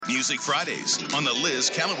Music Fridays on the Liz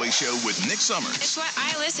Callaway Show with Nick Summers. It's what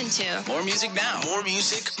I listen to. More music now. More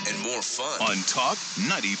music and more fun. On Talk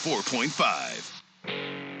 94.5.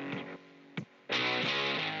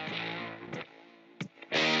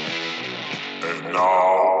 And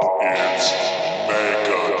now it's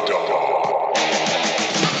Magadon.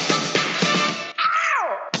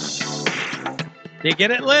 You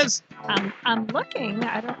get it, Liz? I'm looking.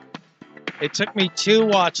 I don't. It took me 2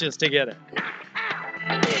 watches to get it.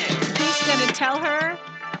 He's going to tell her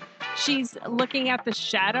she's looking at the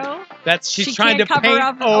shadow. She's trying to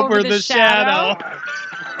paint over the shadow.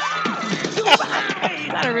 It's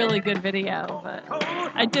not a really good video, but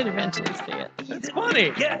I did eventually see it. It's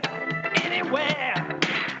funny. Anywhere.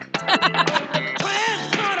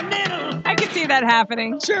 I can see that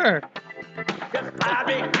happening. Sure.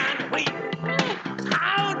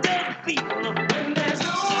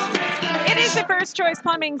 It is the First Choice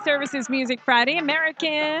Plumbing Services Music Friday.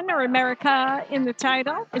 American or America in the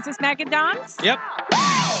title. Is this Magadon's? Yep.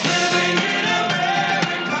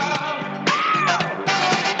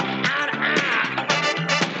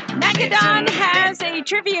 Magadon has a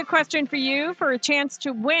trivia question for you for a chance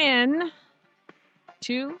to win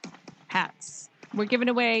 2 hats. We're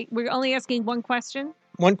only asking one question.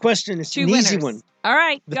 One question is 2 an winners. easy one. All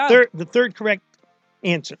right, The go. third correct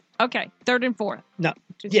answer. Okay, 3rd and 4th. No.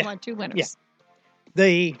 Just you want 2 winners. Yeah.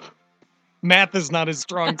 The math is not his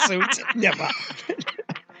strong suit. Never.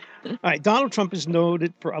 All right, Donald Trump is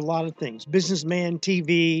noted for a lot of things. Businessman,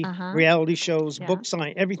 TV, reality shows, book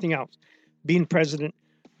sign, everything else. Being president.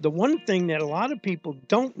 The one thing that a lot of people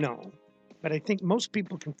don't know, but I think most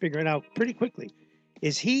people can figure it out pretty quickly,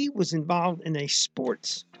 is he was involved in a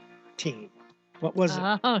sports team. What was it?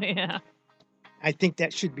 Oh, yeah. I think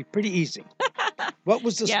that should be pretty easy. What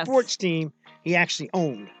was the Yes. sports team he actually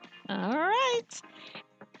owned? All right.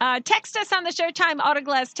 Text us on the Showtime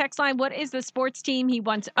Autoglass text line. What is the sports team he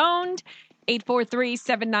once owned?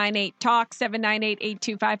 843-798-TALK,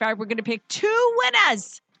 798-8255. We're going to pick 2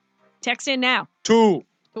 winners. Text in now. 2.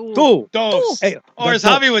 Two. Hey, or as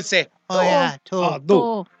Javi would say, Oh, yeah,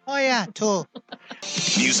 two.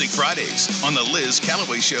 Music Fridays on the Liz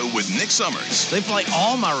Callaway Show with Nick Summers. They play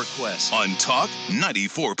all my requests. On Talk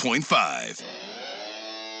 94.5.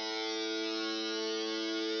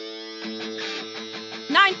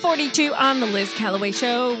 9:42 on the Liz Callaway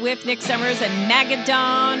Show with Nick Summers and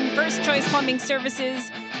Magadon. First Choice Plumbing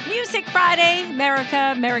Services. Music Friday.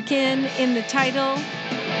 American in the title.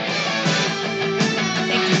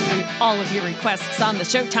 Thank you for all of your requests on the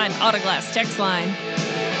Showtime Autoglass text line.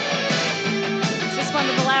 Is this one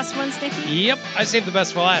of the last ones, Nicky? Yep, I saved the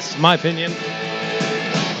best for last, in my opinion.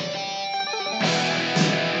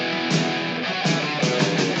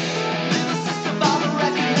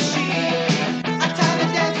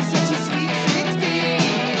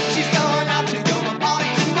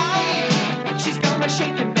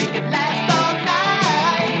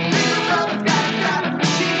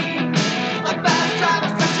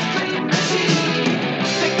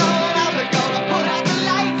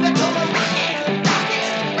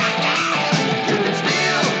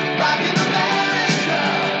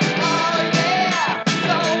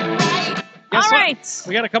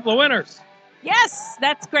 We got a couple of winners. Yes,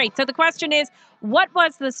 that's great. So the question is, what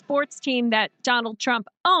was the sports team that Donald Trump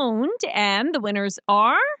owned? And the winners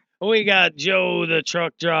are? We got Joe the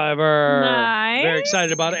truck driver. Nice. Very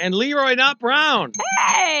excited about it. And Leroy Not Brown.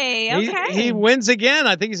 Hey, okay. He wins again.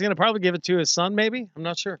 I think he's going to probably give it to his son, maybe. I'm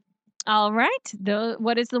not sure. All right.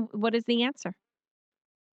 What is the answer?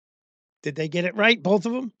 Did they get it right, both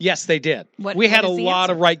of them? Yes, they did. We had a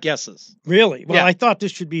lot of right guesses. Really? Well, yeah. I thought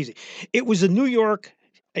this should be easy. It was a New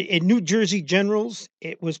Jersey Generals.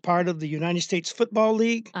 It was part of the United States Football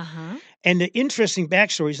League. And the interesting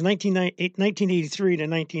backstory is 1983 to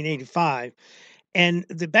 1985. And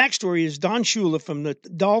the backstory is Don Shula from the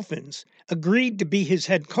Dolphins agreed to be his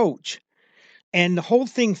head coach. And the whole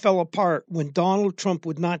thing fell apart when Donald Trump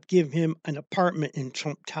would not give him an apartment in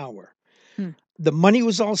Trump Tower. The money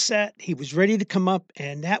was all set. He was ready to come up,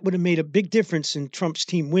 and that would have made a big difference in Trump's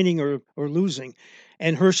team winning or losing.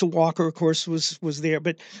 And Herschel Walker, of course, was there.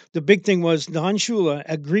 But the big thing was Don Shula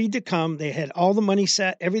agreed to come. They had all the money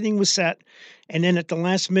set. Everything was set. And then at the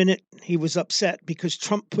last minute, he was upset because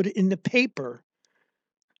Trump put it in the paper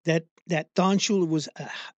that Don Shula was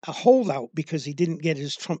a holdout because he didn't get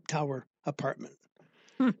his Trump Tower apartment.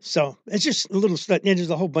 So it's just a little stuff. And there's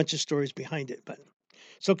a whole bunch of stories behind it. But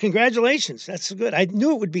So congratulations. That's good. I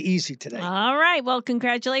knew it would be easy today. All right. Well,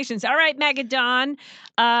 congratulations. All right, Magadon.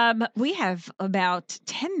 We have about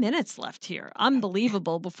 10 minutes left here.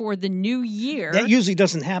 Unbelievable, before the new year. That usually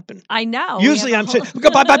doesn't happen. I know. Usually I'm saying, bye,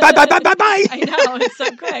 bye, bye, bye, bye, bye, bye. I know. It's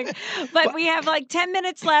so quick. But we have like 10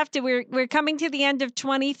 minutes left, and we're coming to the end of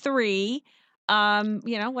 23.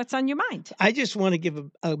 What's on your mind? I just want to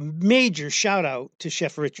give a major shout out to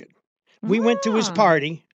Chef Richard. We went to his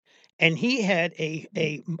party, and he had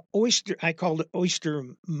a oyster. I called it oyster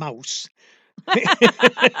mouse.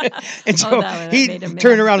 And so he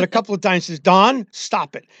turned around a couple of times and says, Don,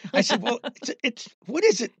 stop it. I said, well, it's what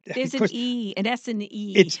is it? There's an E, an S and an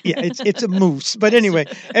E. It's a moose. But anyway,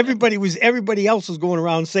 everybody else was going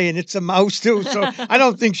around saying it's a mouse too. So I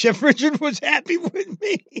don't think Chef Richard was happy with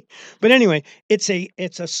me. But anyway, it's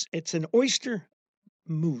an oyster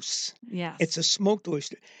mousse. Yes. It's a smoked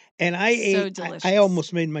oyster. And I ate, delicious. I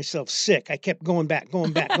almost made myself sick. I kept going back.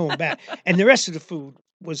 And the rest of the food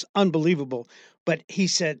was unbelievable. But he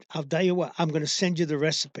said, I'll tell you what, I'm going to send you the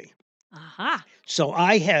recipe. Aha. So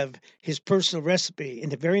I have his personal recipe.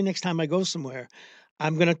 And the very next time I go somewhere,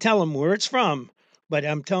 I'm going to tell him where it's from. But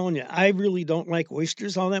I'm telling you, I really don't like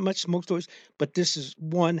oysters all that much, smoked oysters. But this is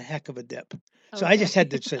one heck of a dip. So I just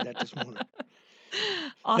had to say that this morning.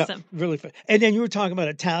 Awesome. No, really fun. And then you were talking about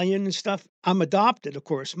Italian and stuff. I'm adopted, of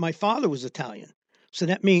course. My father was Italian. So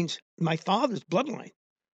that means my father's bloodline.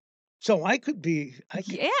 So I could be.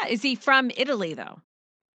 Yeah. Is he from Italy, though?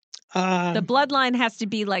 The bloodline has to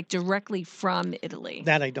be like directly from Italy.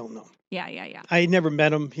 That I don't know. Yeah. I never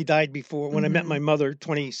met him. He died before. When I met my mother,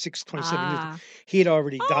 27 years, he had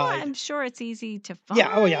already died. I'm sure it's easy to find.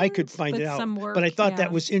 Yeah, I could find it out. Some work, but I thought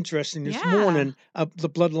that was interesting this morning, the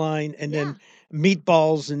bloodline, and then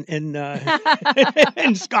meatballs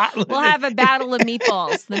in Scotland. We'll have a battle of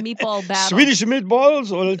meatballs, the meatball battle. Swedish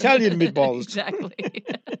meatballs or Italian meatballs? Exactly.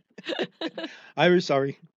 I'm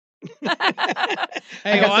sorry. Hey,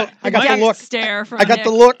 I got the look. Stare from I got Nick.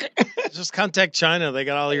 the look. Just contact China. They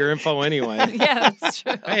got all your info anyway. Yeah, that's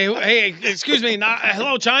true. Hey, excuse me.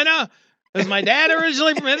 Hello, China. Is my dad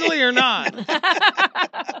originally from Italy or not?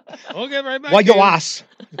 We'll get right back. Why you ask?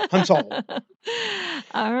 Hansol.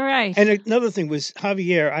 All right. And another thing was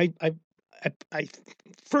Javier. I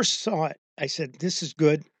first saw it. I said, "This is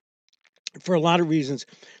good." For a lot of reasons.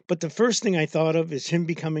 But the first thing I thought of is him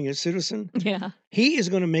becoming a citizen. Yeah. He is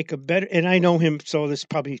going to make a better, and I know him, so this is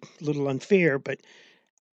probably a little unfair, but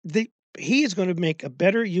he is going to make a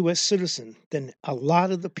better U.S. citizen than a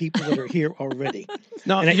lot of the people that are here already.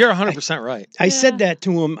 No, and you're 100% right. I said that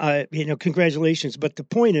to him, congratulations. But the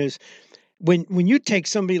point is, when you take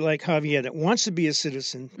somebody like Javier that wants to be a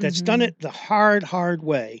citizen, that's done it the hard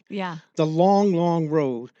way, the long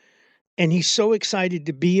road, and he's so excited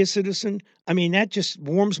to be a citizen. I mean, that just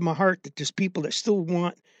warms my heart that there's people that still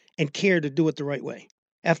want and care to do it the right way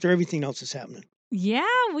after everything else is happening. Yeah,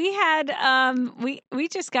 we had we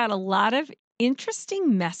just got a lot of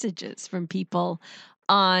interesting messages from people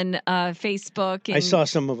on Facebook. And I saw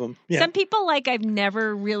some of them. Yeah. Some people I've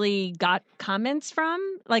never really got comments from.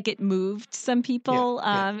 It moved some people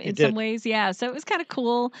in some ways. Yeah, so it was kind of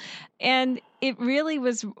cool, and it really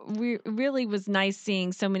was nice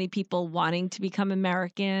seeing so many people wanting to become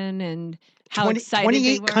American and how excited 28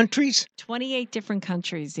 they were. countries? 28 different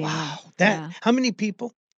countries. Yeah. Wow. How many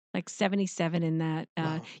people? 77 in that.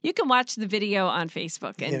 Wow. You can watch the video on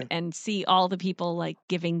Facebook and see all the people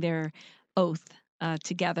giving their oath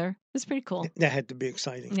together. It was pretty cool. That had to be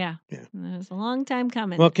exciting. Yeah. It was a long time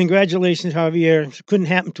coming. Well, congratulations, Javier. Couldn't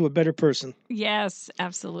happen to a better person. Yes,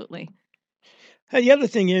 absolutely. The other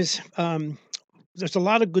thing is, there's a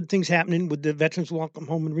lot of good things happening with the Veterans Welcome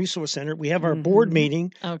Home and Resource Center. We have our board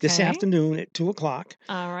meeting this afternoon at 2:00.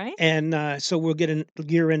 All right. And so we'll get a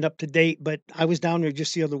year end up to date. But I was down there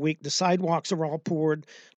just the other week. The sidewalks are all poured.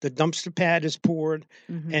 The dumpster pad is poured.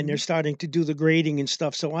 And they're starting to do the grading and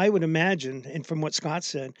stuff. So I would imagine, and from what Scott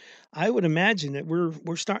said, I would imagine that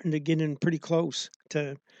we're starting to get in pretty close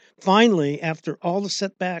to finally, after all the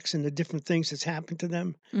setbacks and the different things that's happened to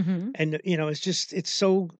them. And, it's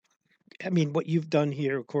so... I mean, what you've done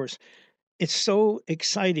here, of course, it's so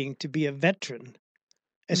exciting to be a veteran,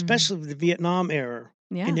 especially the Vietnam era,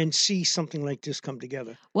 and then see something like this come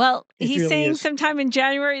together. Well, he's saying sometime in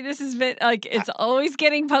January. This has been it's always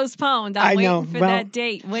getting postponed. I'm waiting for that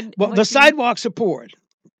date. The sidewalks are poured.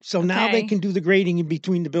 So now they can do the grading in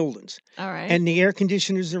between the buildings. All right. And the air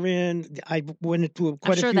conditioners are in. I went into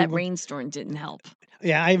quite a few. I'm sure that rainstorm didn't help.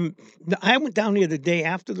 Yeah, I went down here the day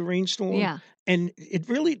after the rainstorm. Yeah. And it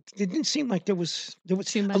didn't seem like there was Too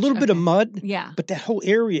much? a little bit of Okay. mud. Yeah. But that whole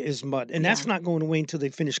area is mud, and that's Yeah. not going away until they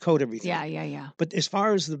finish coat everything. Yeah. But as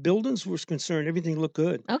far as the buildings was concerned, everything looked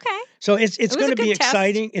good. Okay. So it's was going a to be good test.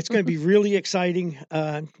 exciting. It's going to be really exciting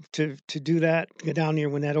to do that, go down there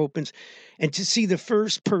when that opens, and to see the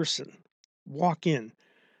first person walk in.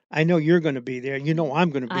 I know you're going to be there. You know I'm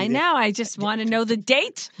going to be there. I know. I just want to know the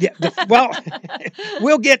date. Yeah. Well,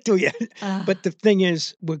 we'll get to you. Uh, But the thing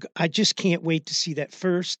is, I just can't wait to see that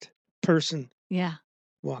first person yeah.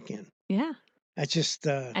 walk in. Yeah. I just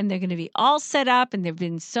And they're going to be all set up, and there have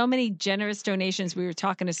been so many generous donations. We were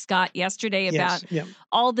talking to Scott yesterday about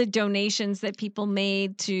all the donations that people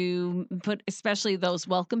made to put, especially those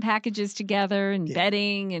welcome packages together and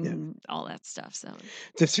bedding and all that stuff. So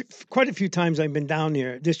quite a few times I've been down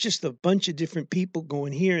there. There's just a bunch of different people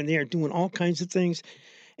going here and there, doing all kinds of things.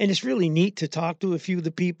 And it's really neat to talk to a few of the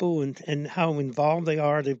people and how involved they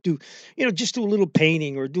are. They do, just do a little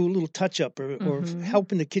painting or do a little touch up or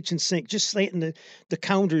help in the kitchen sink, just slating the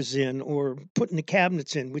counters in or putting the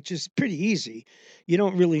cabinets in, which is pretty easy. You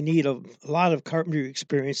don't really need a lot of carpentry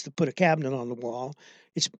experience to put a cabinet on the wall.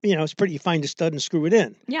 It's, it's pretty, you find a stud and screw it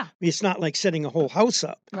in. Yeah. It's not like setting a whole house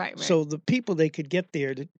up. Right. So the people they could get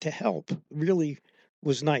there to help really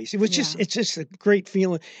was nice. It was it's just a great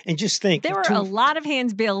feeling. And just think there were a lot of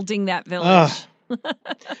hands building that village.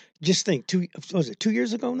 Just think, 2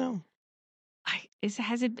 years ago now?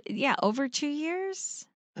 Has it over 2 years?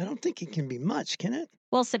 I don't think it can be much, can it?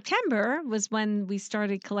 Well, September was when we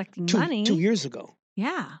started collecting money. 2 years ago.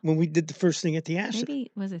 Yeah. When we did the first thing at the Asset.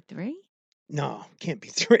 Maybe, was it 3? No, can't be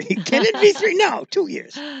 3. Can it be 3? No, 2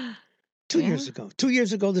 years. 2 years ago. 2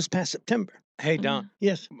 years ago this past September. Hey, Don.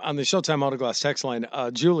 Yes. On the Showtime Autoglass text line,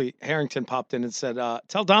 Julie Harrington popped in and said,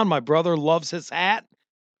 tell Don my brother loves his hat.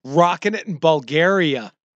 Rocking it in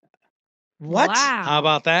Bulgaria. What? Wow. How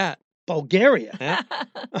about that? Bulgaria? Yeah.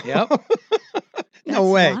 Yep.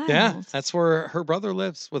 No way. Wild. Yeah. That's where her brother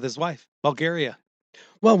lives with his wife. Bulgaria.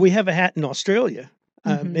 Well, we have a hat in Australia.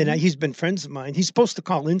 And he's been friends of mine. He's supposed to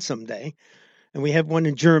call in someday. And we have one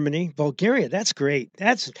in Germany. Bulgaria, that's great.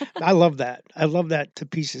 I love that. I love that to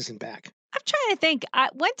pieces and back. I'm trying to think.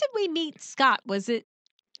 When did we meet Scott? Was it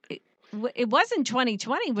wasn't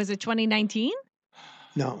 2020. Was it 2019?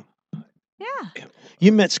 No. Yeah.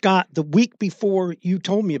 You met Scott the week before you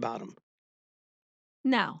told me about him.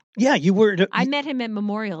 No. Yeah, you were. I met him at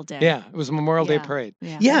Memorial Day. Yeah, it was a Memorial Day parade.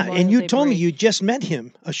 Yeah, and you told me you just met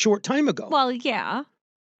him a short time ago. Well, yeah.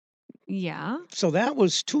 Yeah. So that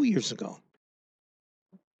was 2 years ago.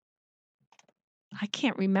 I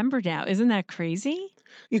can't remember now. Isn't that crazy?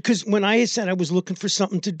 Because when I said I was looking for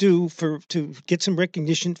something to do to get some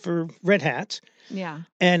recognition for Red Hats, yeah,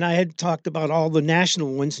 and I had talked about all the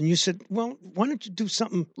national ones, and you said, "Well, why don't you do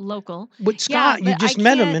something local with Scott? You just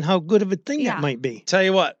met him, and how good of a thing that might be." Tell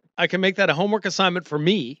you what, I can make that a homework assignment for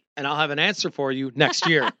me, and I'll have an answer for you next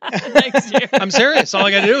year. Next year, I'm serious. All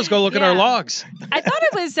I got to do is go look at our logs. I thought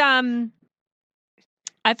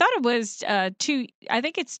it was 2. I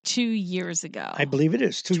think it's 2 years ago. I believe it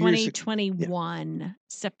is 2 years ago. 2021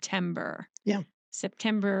 September. Yeah,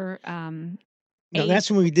 September. No,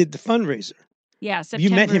 that's when we did the fundraiser. Yeah, September.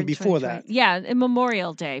 You met him before that. Yeah,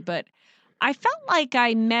 Memorial Day, but I felt like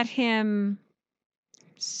I met him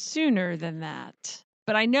sooner than that.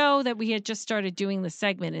 But I know that we had just started doing the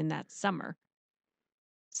segment in that summer.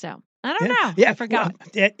 So I don't know. Yeah, I forgot.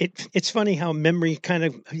 Well, it's funny how memory kind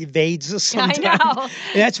of evades us sometimes. I know.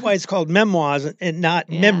 That's why it's called memoirs and not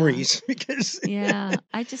memories. Because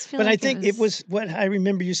I just feel. But like I think it was what I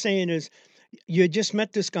remember you saying is you had just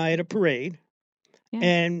met this guy at a parade,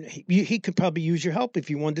 and he could probably use your help if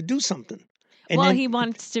you wanted to do something. And he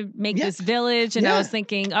wants to make this village, and I was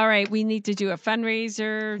thinking, all right, we need to do a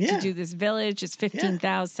fundraiser to do this village. It's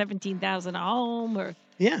 15,000, 17,000 a home, or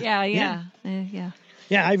yeah.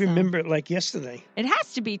 Yeah, I remember it like yesterday. It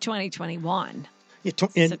has to be 2021.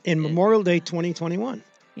 In Memorial Day 2021.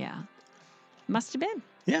 Yeah. Must have been.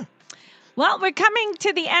 Yeah. Well, we're coming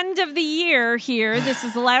to the end of the year here. This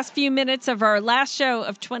is the last few minutes of our last show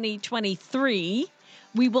of 2023.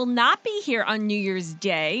 We will not be here on New Year's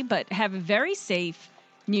Day, but have a very safe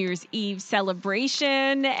New Year's Eve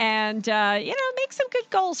celebration and, make some good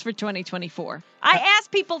goals for 2024. I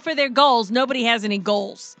asked people for their goals. Nobody has any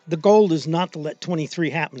goals. The goal is not to let 23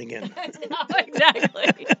 happen again. No,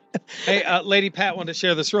 exactly. Hey, Lady Pat wanted to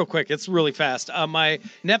share this real quick. It's really fast. My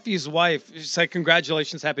nephew's wife said,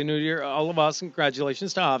 congratulations, Happy New Year, all of us.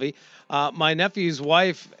 Congratulations to Avi. My nephew's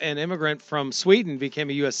wife, an immigrant from Sweden, became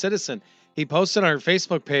a U.S. citizen. He posted on her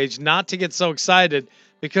Facebook page, not to get so excited,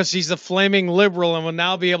 Because she's a flaming liberal and will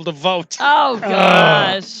now be able to vote. Oh,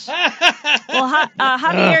 gosh. Well,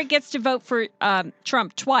 Javier gets to vote for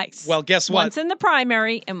Trump twice. Well, guess what? Once in the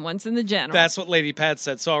primary and once in the general. That's what Lady Pat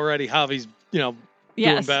said. So already Javi's, doing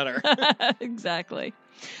better. Exactly.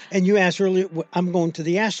 And you asked earlier, I'm going to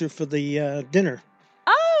the Astor for the dinner.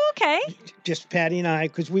 Oh, okay. Just Patty and I,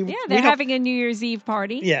 because they're having a New Year's Eve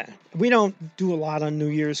party. Yeah, we don't do a lot on New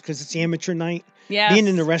Year's because it's amateur night. Yeah, being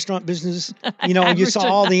in the restaurant business, you saw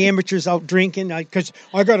all the amateurs out drinking. Because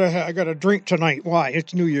I gotta drink tonight. Why?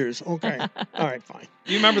 It's New Year's. Okay, all right, fine.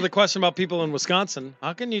 You remember the question about people in Wisconsin?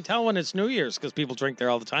 How can you tell when it's New Year's? Because people drink there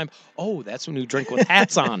all the time. Oh, that's when you drink with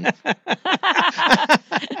hats on.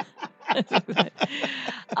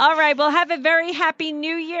 All right. Well, have a very happy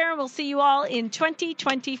New Year. We'll see you all in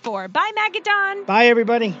 2024. Bye, Magadon. Bye,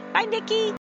 everybody. Bye, Nikki.